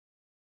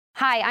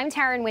Hi, I'm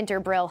Taryn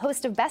Winter-Brill,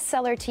 host of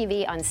Bestseller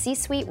TV on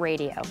C-Suite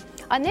Radio.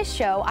 On this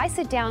show, I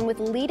sit down with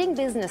leading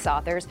business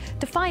authors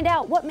to find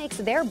out what makes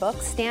their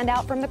books stand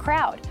out from the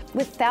crowd.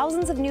 With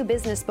thousands of new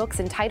business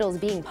books and titles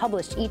being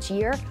published each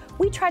year,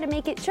 we try to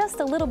make it just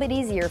a little bit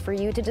easier for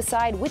you to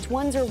decide which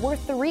ones are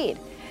worth the read.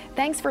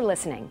 Thanks for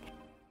listening.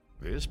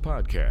 This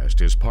podcast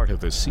is part of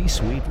the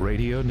C-Suite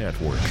Radio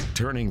Network,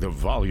 turning the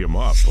volume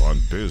up on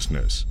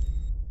business.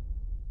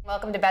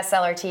 Welcome to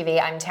Bestseller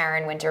TV. I'm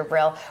Taryn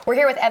Winter-Brill. We're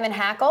here with Evan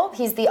Hackel.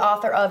 He's the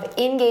author of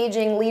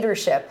Engaging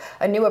Leadership,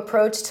 a new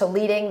approach to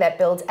leading that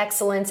builds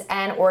excellence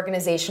and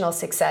organizational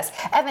success.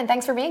 Evan,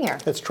 thanks for being here.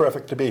 It's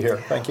terrific to be here.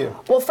 Thank you.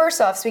 Well,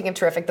 first off, speaking of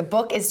terrific, the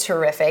book is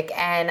terrific,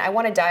 and I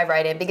want to dive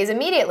right in because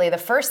immediately the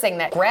first thing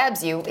that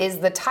grabs you is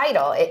the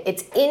title.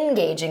 It's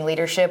Engaging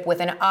Leadership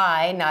with an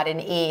I, not an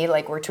E,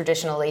 like we're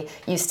traditionally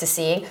used to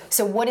seeing.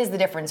 So what is the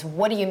difference?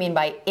 What do you mean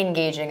by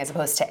engaging as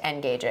opposed to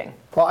engaging?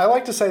 Well, I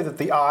like to say that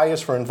the I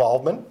is for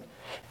involvement.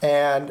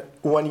 And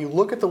when you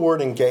look at the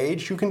word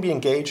engaged, you can be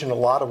engaged in a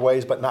lot of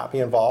ways but not be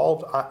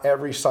involved.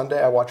 Every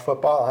Sunday I watch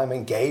football, I'm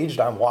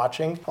engaged, I'm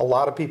watching. A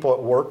lot of people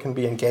at work can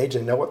be engaged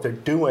and know what they're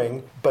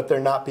doing, but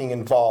they're not being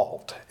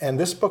involved. And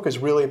this book is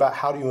really about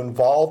how do you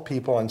involve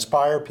people,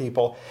 inspire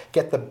people,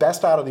 get the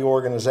best out of the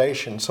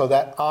organization. So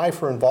that I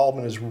for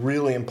involvement is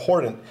really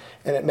important,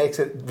 and it makes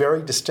it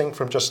very distinct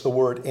from just the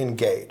word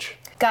engage.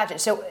 Gotcha.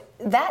 So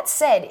that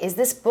said, is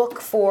this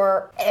book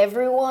for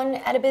everyone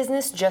at a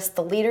business, just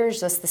the leaders,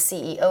 just the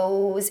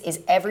CEOs? Is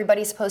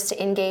everybody supposed to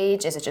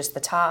engage? Is it just the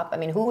top? I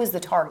mean, who is the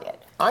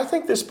target? I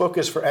think this book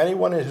is for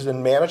anyone who's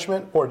in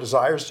management or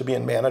desires to be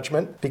in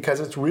management because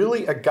it's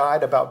really a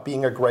guide about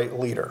being a great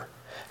leader.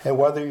 And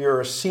whether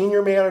you're a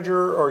senior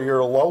manager or you're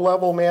a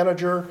low-level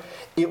manager,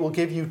 it will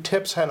give you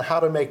tips on how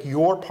to make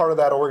your part of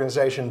that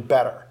organization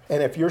better.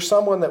 And if you're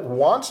someone that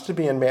wants to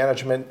be in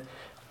management,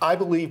 I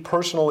believe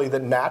personally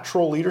that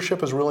natural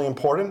leadership is really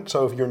important.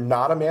 So if you're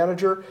not a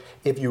manager,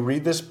 if you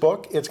read this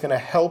book, it's going to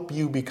help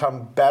you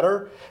become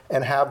better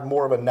and have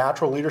more of a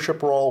natural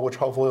leadership role, which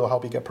hopefully will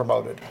help you get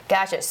promoted.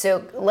 Gotcha.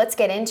 So let's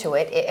get into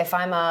it. If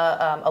I'm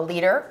a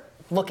leader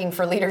looking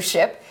for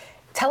leadership,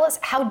 tell us,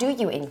 how do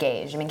you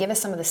engage? I mean, give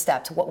us some of the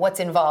steps. What's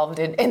involved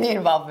in the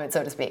involvement,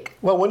 so to speak?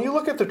 Well, when you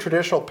look at the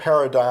traditional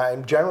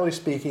paradigm, generally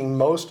speaking,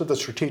 most of the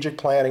strategic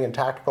planning and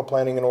tactical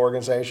planning in an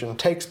organization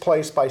takes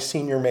place by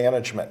senior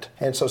management.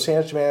 And so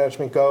senior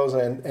management goes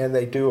and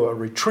they do a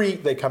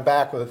retreat. They come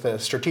back with a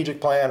strategic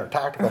plan or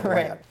tactical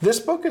plan. Right. This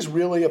book is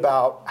really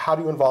about how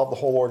do you involve the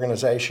whole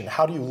organization?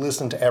 How do you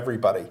listen to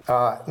everybody?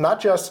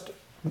 Not just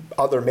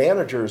other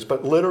managers,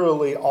 but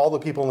literally all the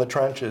people in the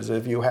trenches.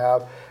 If you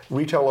have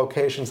retail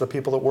locations, the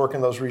people that work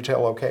in those retail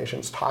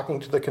locations, talking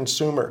to the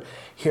consumer,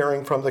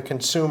 hearing from the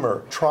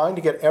consumer, trying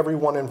to get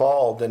everyone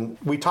involved. And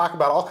we talk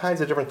about all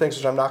kinds of different things,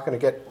 which I'm not going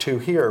to get to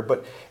here,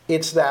 but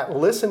it's that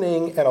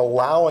listening and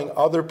allowing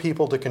other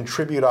people to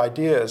contribute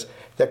ideas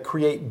that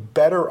create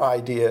better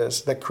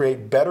ideas, that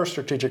create better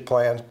strategic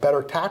plans,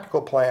 better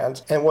tactical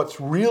plans. And what's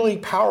really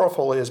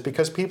powerful is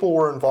because people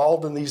were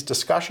involved in these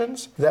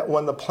discussions, that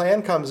when the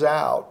plan comes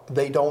out,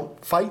 they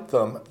don't fight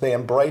them, they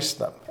embrace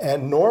them.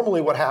 And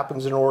normally what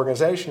happens in an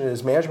organization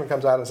is management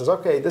comes out and says,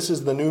 okay, this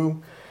is the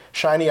new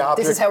shiny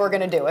object. This is how we're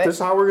going to do it. This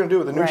is how we're going to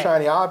do it, the new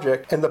shiny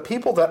object. And the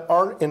people that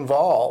aren't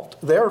involved,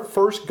 their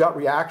first gut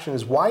reaction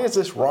is, why is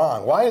this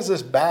wrong? Why is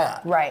this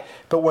bad? Right.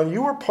 But when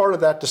you were part of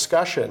that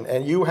discussion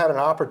and you had an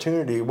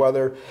opportunity,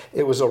 whether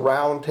it was a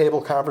round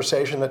table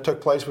conversation that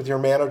took place with your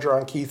manager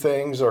on key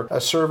things or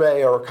a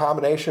survey or a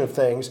combination of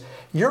things,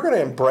 you're going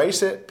to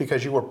embrace it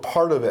because you were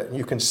part of it and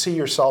you can see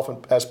yourself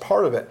as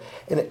part of it.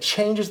 And it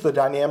changes the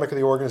dynamic of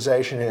the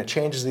organization and it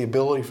changes the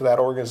ability for that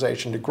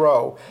organization to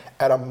grow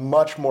at a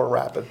much more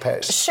rapid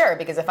pace. Sure,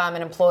 because if I'm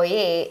an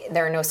employee,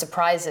 there are no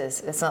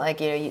surprises. It's not like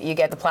you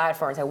get the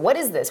platform and say, what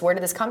is this? Where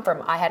did this come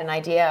from? I had an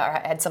idea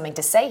or I had something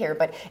to say here,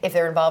 but if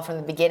they're involved from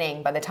the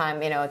beginning, by the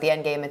time, at the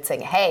end game, it's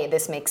saying, hey,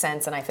 this makes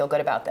sense and I feel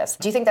good about this.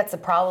 Do you think that's the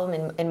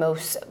problem in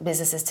most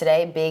businesses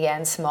today, big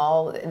and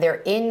small?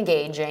 They're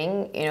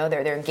engaging,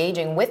 they're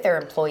engaging with their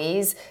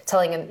employees,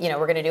 telling them,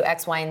 we're going to do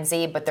X, Y, and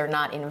Z, but they're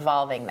not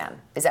involving them.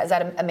 Is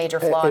that a major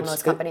flaw in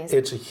most companies?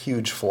 It's a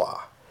huge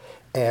flaw.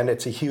 And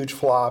it's a huge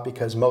flaw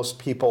because most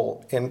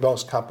people in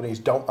most companies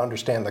don't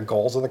understand the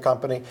goals of the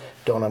company,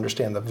 don't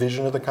understand the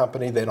vision of the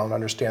company, they don't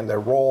understand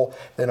their role,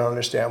 they don't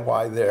understand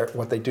why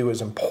what they do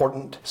is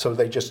important, so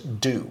they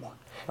just do.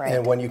 Right.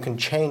 And when you can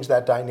change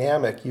that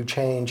dynamic, you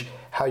change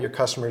how your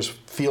customers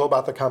feel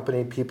about the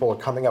company. People are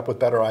coming up with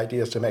better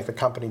ideas to make the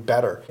company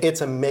better.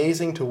 It's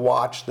amazing to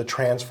watch the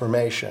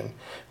transformation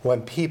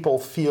when people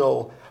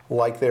feel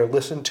like they're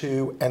listened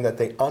to and that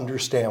they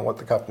understand what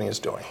the company is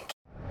doing.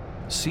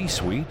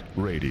 C-Suite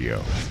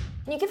Radio.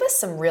 Can you give us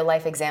some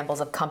real-life examples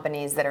of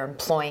companies that are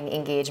employing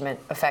engagement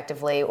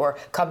effectively, or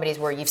companies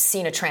where you've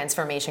seen a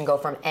transformation go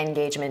from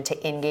engagement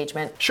to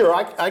engagement? Sure,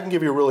 I can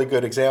give you a really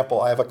good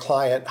example. I have a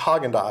client,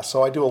 Häagen-Dazs,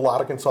 so I do a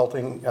lot of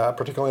consulting,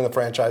 particularly in the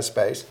franchise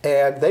space,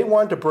 and they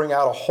wanted to bring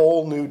out a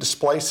whole new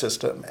display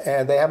system,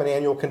 and they have an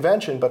annual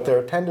convention, but their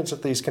attendance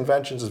at these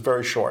conventions is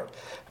very short.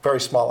 Very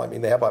small, I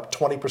mean, they have about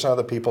 20% of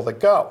the people that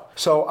go.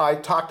 So I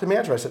talked to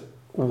management, I said,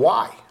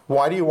 why?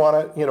 Why do you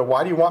want to,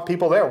 why do you want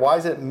people there? Why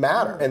does it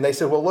matter? And they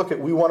said, well, look,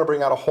 we want to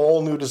bring out a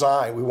whole new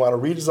design. We want to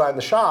redesign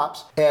the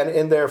shops. And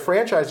in their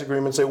franchise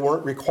agreements, they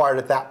weren't required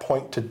at that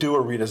point to do a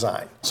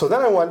redesign. So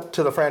then I went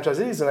to the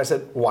franchisees and I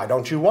said, why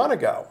don't you want to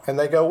go? And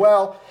they go,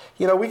 well,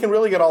 we can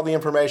really get all the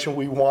information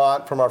we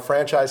want from our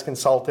franchise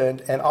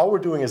consultant, and all we're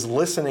doing is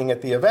listening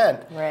at the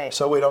event, right.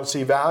 So we don't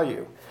see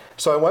value.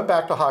 So I went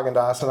back to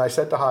Häagen-Dazs and I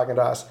said to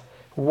Häagen-Dazs,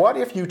 what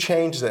if you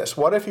change this?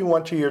 What if you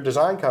went to your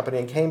design company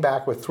and came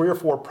back with 3 or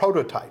 4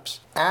 prototypes?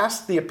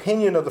 Asked the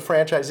opinion of the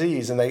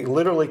franchisees, and they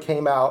literally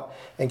came out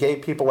and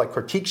gave people like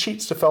critique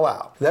sheets to fill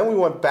out. Then we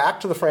went back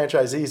to the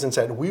franchisees and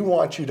said, we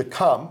want you to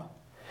come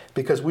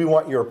because we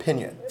want your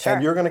opinion. Sure.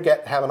 And you're going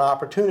to have an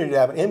opportunity to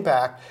have an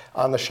impact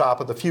on the shop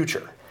of the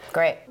future.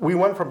 Great. We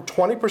went from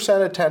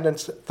 20%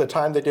 attendance at the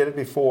time they did it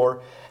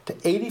before to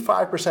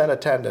 85%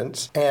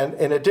 attendance. And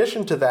in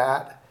addition to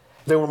that,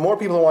 there were more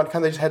people who wanted to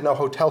come, they just had no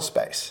hotel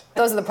space.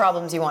 Those are the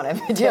problems you want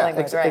to be dealing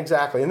with, right?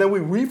 Exactly. And then we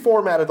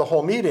reformatted the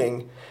whole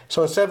meeting.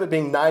 So instead of it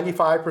being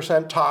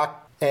 95% talk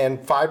and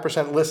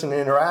 5% listen and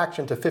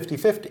interaction to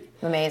 50-50.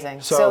 Amazing.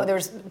 So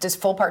there's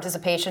just full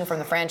participation from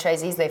the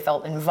franchisees. They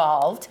felt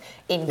involved,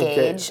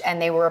 engaged,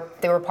 and they were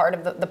part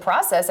of the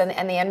process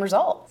and the end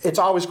result. It's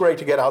always great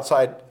to get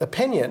outside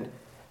opinion,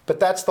 but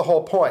that's the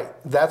whole point.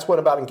 That's what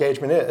about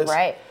engagement is.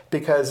 Right.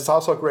 Because it's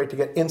also great to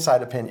get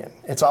inside opinion.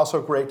 It's also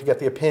great to get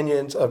the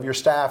opinions of your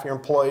staff, your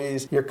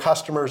employees, your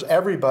customers,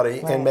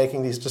 everybody in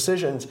making these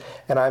decisions.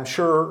 And I'm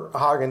sure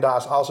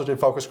Häagen-Dazs also did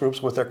focus groups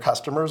with their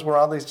customers were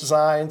on these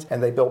designs,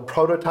 and they build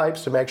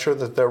prototypes to make sure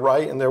that they're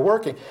right and they're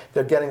working.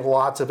 They're getting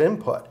lots of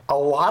input. A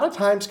lot of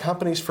times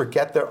companies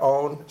forget their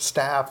own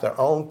staff, their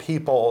own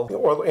people,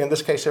 or in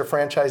this case their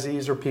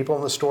franchisees or people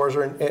in the stores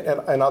or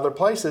in other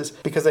places,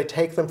 because they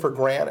take them for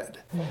granted.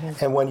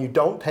 Mm-hmm. And when you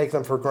don't take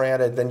them for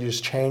granted, then you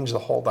just change the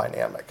whole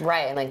dynamic.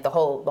 Right, and like the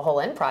whole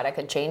end product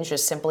could change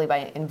just simply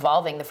by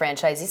involving the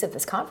franchisees at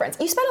this conference.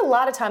 You spent a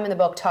lot of time in the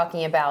book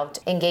talking about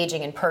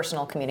engaging in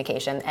personal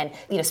communication and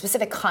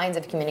specific kinds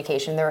of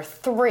communication. There are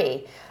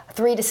three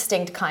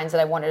distinct kinds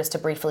that I wanted us to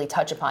briefly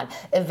touch upon: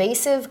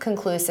 evasive,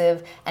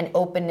 conclusive, and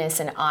openness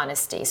and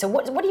honesty. So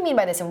what do you mean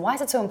by this, and why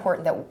is it so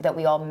important that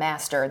we all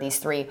master these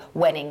 3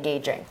 when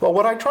engaging? Well,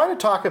 what I try to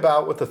talk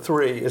about with the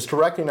 3 is to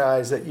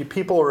recognize that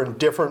people are in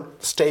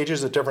different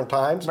stages at different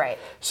times. Right.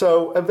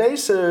 So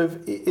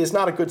evasive is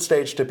not a good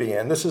stage to be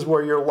in. This is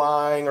where you're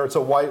lying, or it's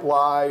a white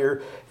lie,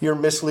 or you're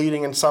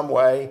misleading in some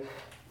way.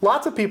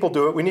 Lots of people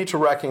do it. We need to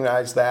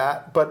recognize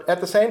that. But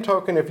at the same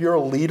token, if you're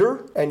a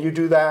leader and you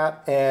do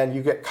that and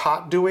you get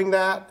caught doing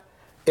that,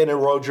 it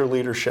erodes your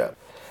leadership.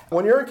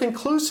 When you're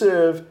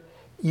conclusive,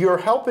 you're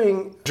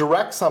helping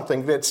direct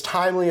something that's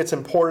timely, it's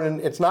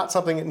important, it's not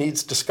something that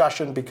needs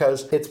discussion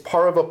because it's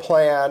part of a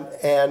plan,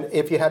 and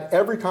if you had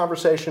every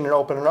conversation in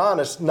open and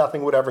honest,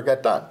 nothing would ever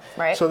get done.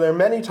 Right. So there are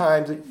many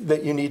times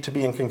that you need to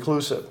be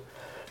inconclusive.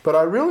 But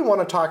I really want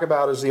to talk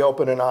about is the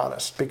open and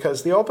honest,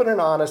 because the open and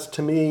honest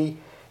to me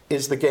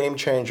is the game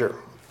changer.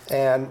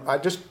 And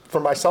for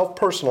myself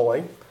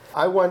personally,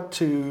 I went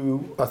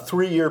to a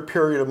 3-year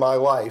period of my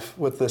life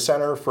with the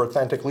Center for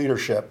Authentic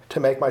Leadership to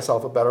make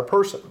myself a better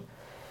person.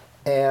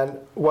 And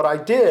what I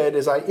did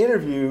is I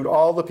interviewed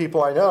all the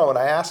people I know, and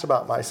I asked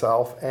about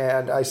myself,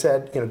 and I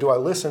said, do I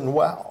listen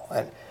well?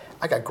 And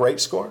I got great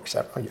scores.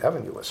 I said,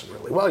 Evan, you listen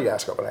really well. You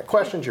ask open-ended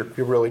questions. You're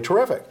really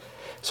terrific.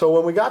 So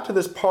when we got to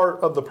this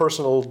part of the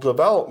personal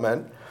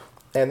development,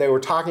 and they were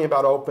talking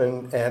about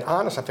open and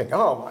honest, I'm thinking,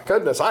 oh my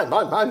goodness, I'm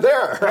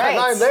there. Right.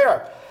 I'm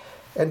there.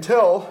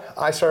 Until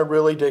I started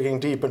really digging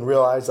deep and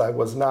realized I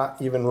was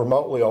not even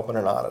remotely open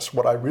and honest.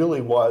 What I really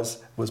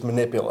was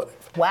manipulative.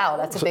 Wow,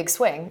 that's a big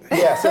swing.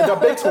 Yes,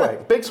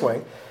 a big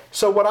swing.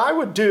 So what I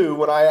would do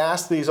when I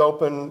asked these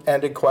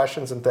open-ended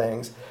questions and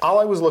things, all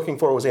I was looking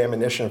for was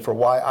ammunition for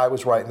why I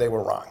was right and they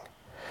were wrong.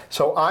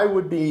 So I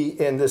would be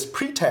in this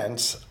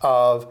pretense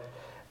of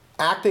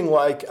acting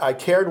like I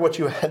cared what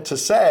you had to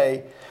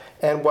say.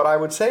 And what I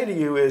would say to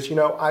you is,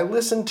 I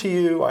listened to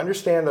you, I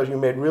understand those, you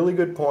made really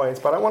good points,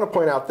 but I want to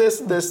point out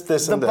this, and this.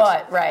 The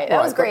but, right.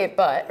 That was great,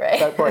 but, right?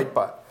 That great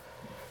but.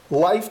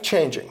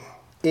 Life-changing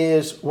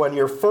is when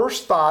your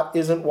first thought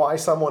isn't why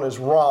someone is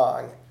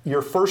wrong.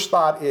 Your first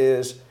thought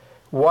is,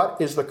 what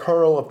is the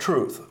kernel of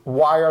truth?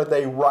 Why are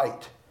they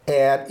right?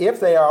 And if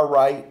they are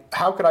right,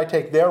 how could I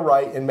take their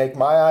right and make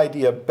my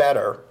idea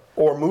better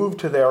or move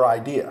to their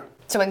idea?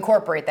 So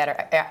incorporate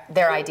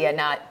their idea,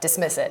 not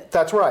dismiss it.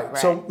 That's right.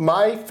 So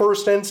my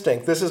first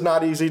instinct, this is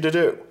not easy to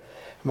do.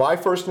 My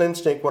first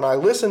instinct when I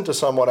listen to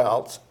someone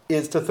else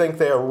is to think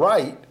they're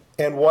right,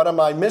 and what am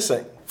I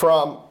missing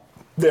from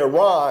they're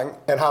wrong,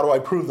 and how do I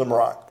prove them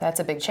wrong? That's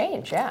a big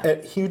change, yeah.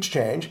 A huge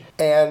change.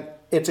 And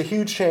it's a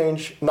huge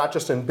change not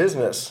just in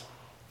business,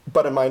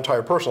 but in my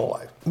entire personal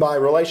life. My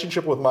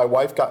relationship with my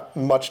wife got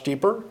much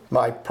deeper.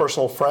 My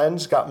personal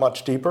friends got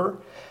much deeper.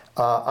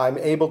 I'm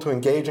able to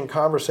engage in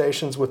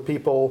conversations with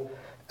people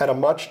at a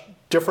much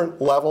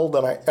different level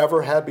than I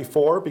ever had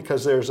before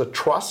because there's a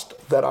trust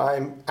that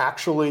I'm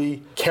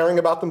actually caring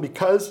about them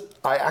because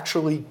I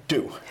actually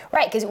do.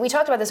 Right, because we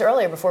talked about this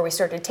earlier before we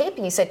started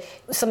taping. You said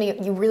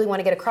something you really want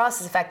to get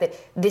across is the fact that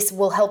this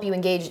will help you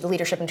engage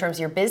leadership in terms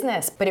of your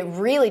business, but it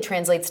really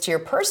translates to your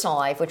personal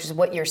life, which is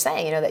what you're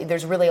saying. You know, that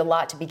there's really a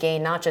lot to be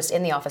gained, not just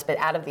in the office, but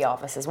out of the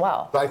office as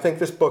well. I think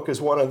this book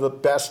is one of the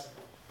best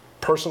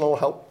personal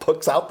help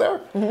books out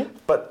there,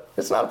 but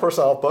it's not a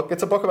personal help book.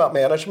 It's a book about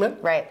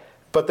management. Right.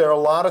 But there are a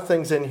lot of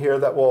things in here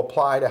that will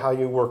apply to how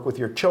you work with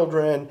your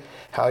children,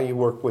 how you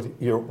work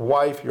with your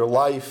wife, your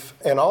life,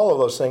 and all of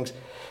those things.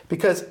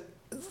 Because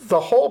the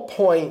whole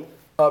point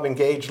of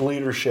engaged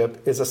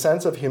leadership is a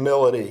sense of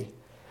humility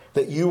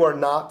that you are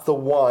not the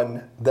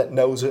one that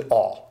knows it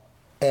all.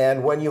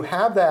 And when you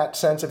have that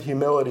sense of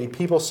humility,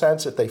 people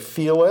sense it, they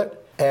feel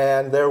it,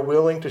 and they're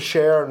willing to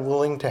share and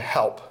willing to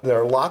help. There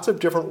are lots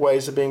of different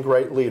ways of being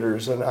great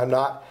leaders, and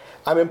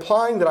I'm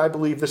implying that I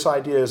believe this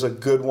idea is a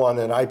good one,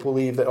 and I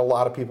believe that a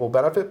lot of people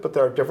benefit, but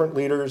there are different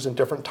leaders in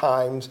different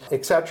times,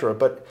 etc.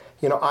 But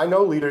I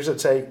know leaders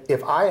that say,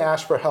 if I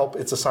ask for help,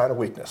 it's a sign of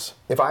weakness.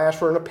 If I ask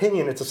for an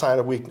opinion, it's a sign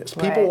of weakness.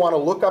 Right. People want to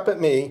look up at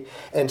me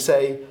and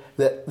say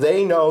that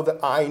they know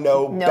that I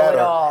know better. It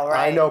all,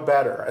 right? I know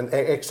better, and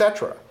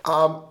etc.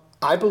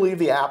 I believe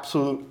the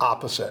absolute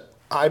opposite.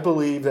 I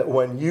believe that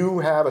when you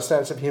have a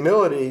sense of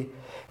humility,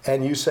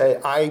 and you say,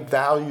 I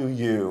value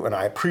you, and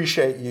I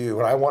appreciate you,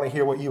 and I want to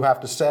hear what you have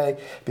to say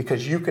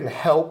because you can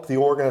help the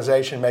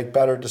organization make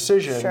better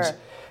decisions, Sure.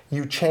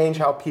 You change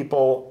how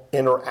people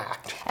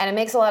interact. And it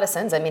makes a lot of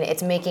sense. I mean,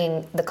 it's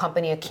making the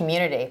company a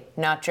community,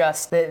 not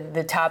just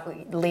the top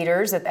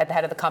leaders at the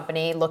head of the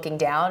company looking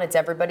down. It's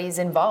everybody's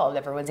involved,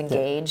 everyone's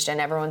engaged,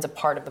 and everyone's a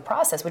part of the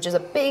process, which is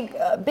a big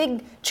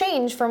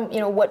change from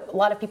what a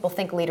lot of people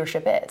think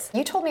leadership is.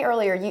 You told me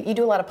earlier you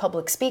do a lot of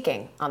public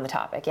speaking on the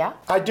topic, yeah?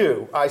 I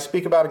do. I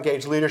speak about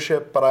engaged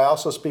leadership, but I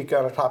also speak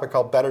on a topic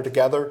called Better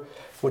Together,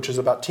 which is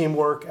about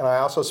teamwork, and I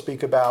also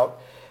speak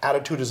about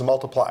attitude is a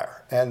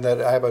multiplier, and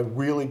that I have a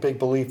really big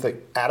belief that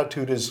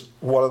attitude is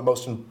one of the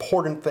most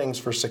important things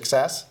for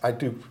success. I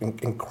do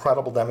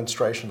incredible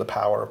demonstration of the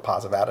power of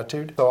positive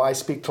attitude. So I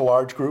speak to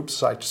large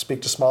groups, I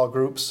speak to small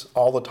groups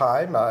all the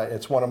time.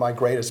 It's one of my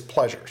greatest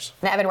pleasures.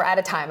 Now, Evan, we're out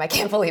of time. I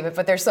can't believe it,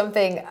 but there's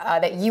something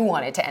that you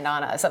wanted to end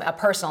on, a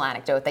personal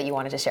anecdote that you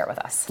wanted to share with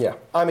us. Yeah,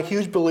 I'm a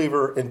huge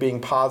believer in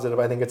being positive.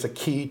 I think it's a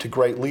key to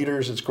great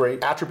leaders. It's a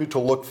great attribute to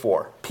look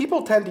for.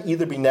 People tend to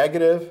either be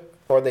negative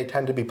or they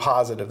tend to be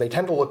positive. They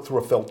tend to look through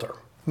a filter.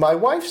 My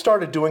wife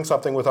started doing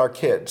something with our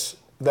kids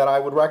that I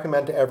would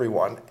recommend to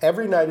everyone.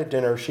 Every night at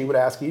dinner, she would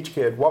ask each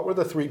kid, what were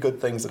the 3 good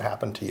things that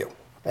happened to you?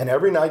 And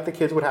every night the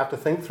kids would have to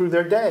think through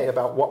their day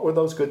about what were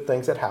those good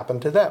things that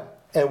happened to them.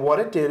 And what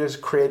it did is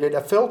created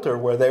a filter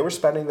where they were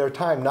spending their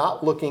time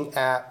not looking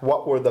at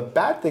what were the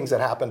bad things that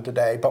happened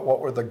today, but what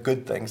were the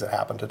good things that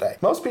happened today.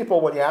 Most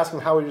people, when you ask them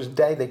how was your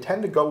day, they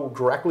tend to go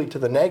directly to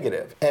the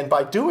negative. And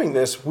by doing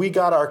this, we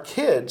got our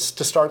kids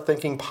to start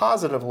thinking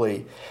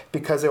positively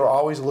because they were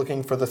always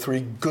looking for the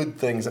 3 good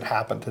things that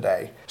happened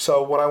today.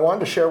 So what I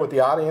wanted to share with the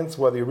audience,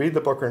 whether you read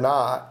the book or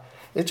not,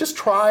 is just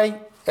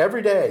try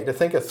every day to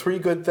think of 3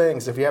 good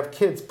things. If you have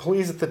kids,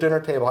 please at the dinner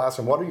table ask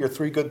them, what are your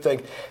 3 good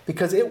things?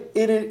 Because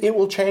it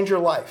will change your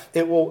life.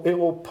 It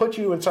will put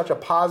you in such a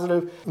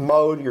positive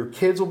mode. Your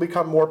kids will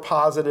become more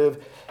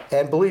positive.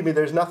 And believe me,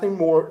 there's nothing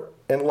more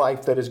in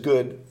life that is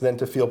good than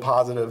to feel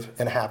positive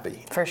and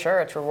happy. For sure,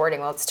 it's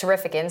rewarding. Well, it's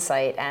terrific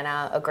insight and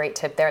a great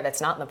tip there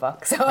that's not in the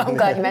book. So I'm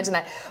glad you mentioned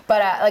that.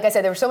 But like I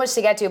said, there was so much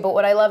to get to. But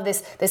what I love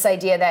this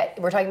idea that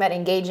we're talking about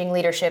engaging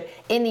leadership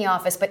in the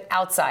office, but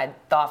outside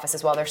the office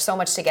as well. There's so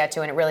much to get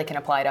to, and it really can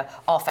apply to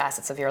all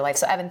facets of your life.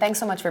 So Evan, thanks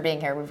so much for being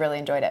here. We've really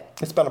enjoyed it.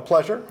 It's been a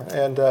pleasure,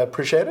 and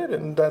appreciate it.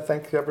 And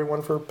thank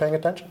everyone for paying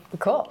attention.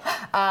 Cool.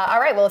 All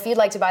right. Well, if you'd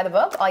like to buy the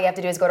book, all you have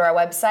to do is go to our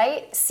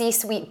website,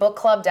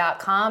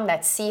 csuitebookclub.com.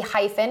 That's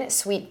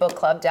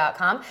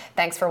c-suitebookclub.com.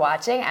 Thanks for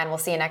watching, and we'll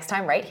see you next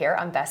time right here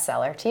on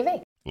Bestseller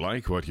TV.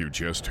 Like what you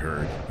just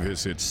heard?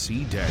 Visit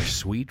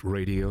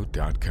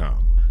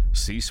c-suiteradio.com.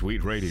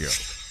 C-Suite Radio,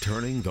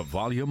 turning the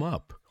volume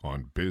up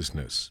on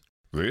business.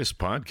 This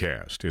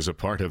podcast is a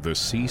part of the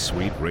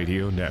C-Suite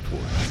Radio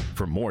Network.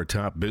 For more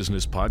top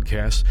business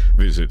podcasts,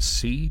 visit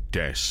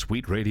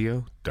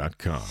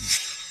c-suiteradio.com.